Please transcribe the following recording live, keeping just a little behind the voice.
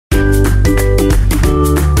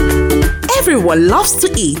Everyone loves to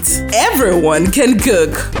eat. Everyone can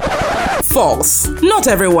cook. False. Not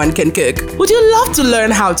everyone can cook. Would you love to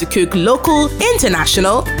learn how to cook local,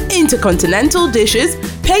 international, intercontinental dishes,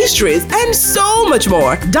 pastries, and so much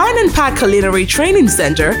more? Dine and Pack Culinary Training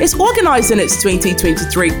Center is organizing its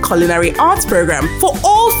 2023 Culinary Arts Program for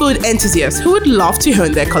all food enthusiasts who would love to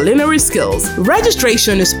hone their culinary skills.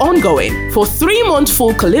 Registration is ongoing for 3-month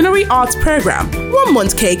full Culinary Arts Program,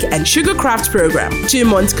 1-month Cake and Sugar Craft Program,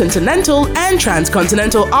 2-month Continental and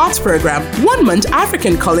Transcontinental Arts Program, 1-month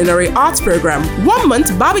African Culinary Arts Program,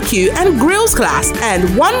 1-month Barbecue and Grills class, and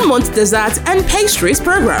 1-month Desserts and Pastries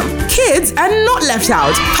Program. Kids are not left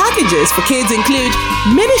out. Packages for kids include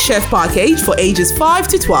Mini Chef Package for ages 5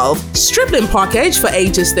 to 12, Stripling Package for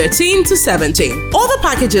ages 13 to 17. Other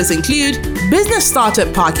packages include Business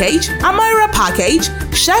Startup Package, Amira Package,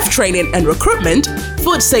 Chef Training and Recruitment,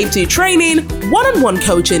 Food Safety Training, one-on-one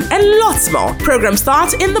coaching, and lots more. Program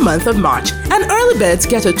starts in the month of March, and early birds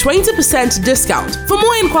get a 20% discount. For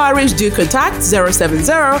more inquiries, do contact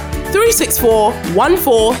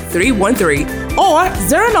 070-364-14313 or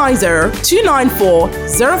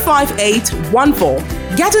 090-294-05814.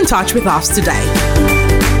 Get in touch with us today.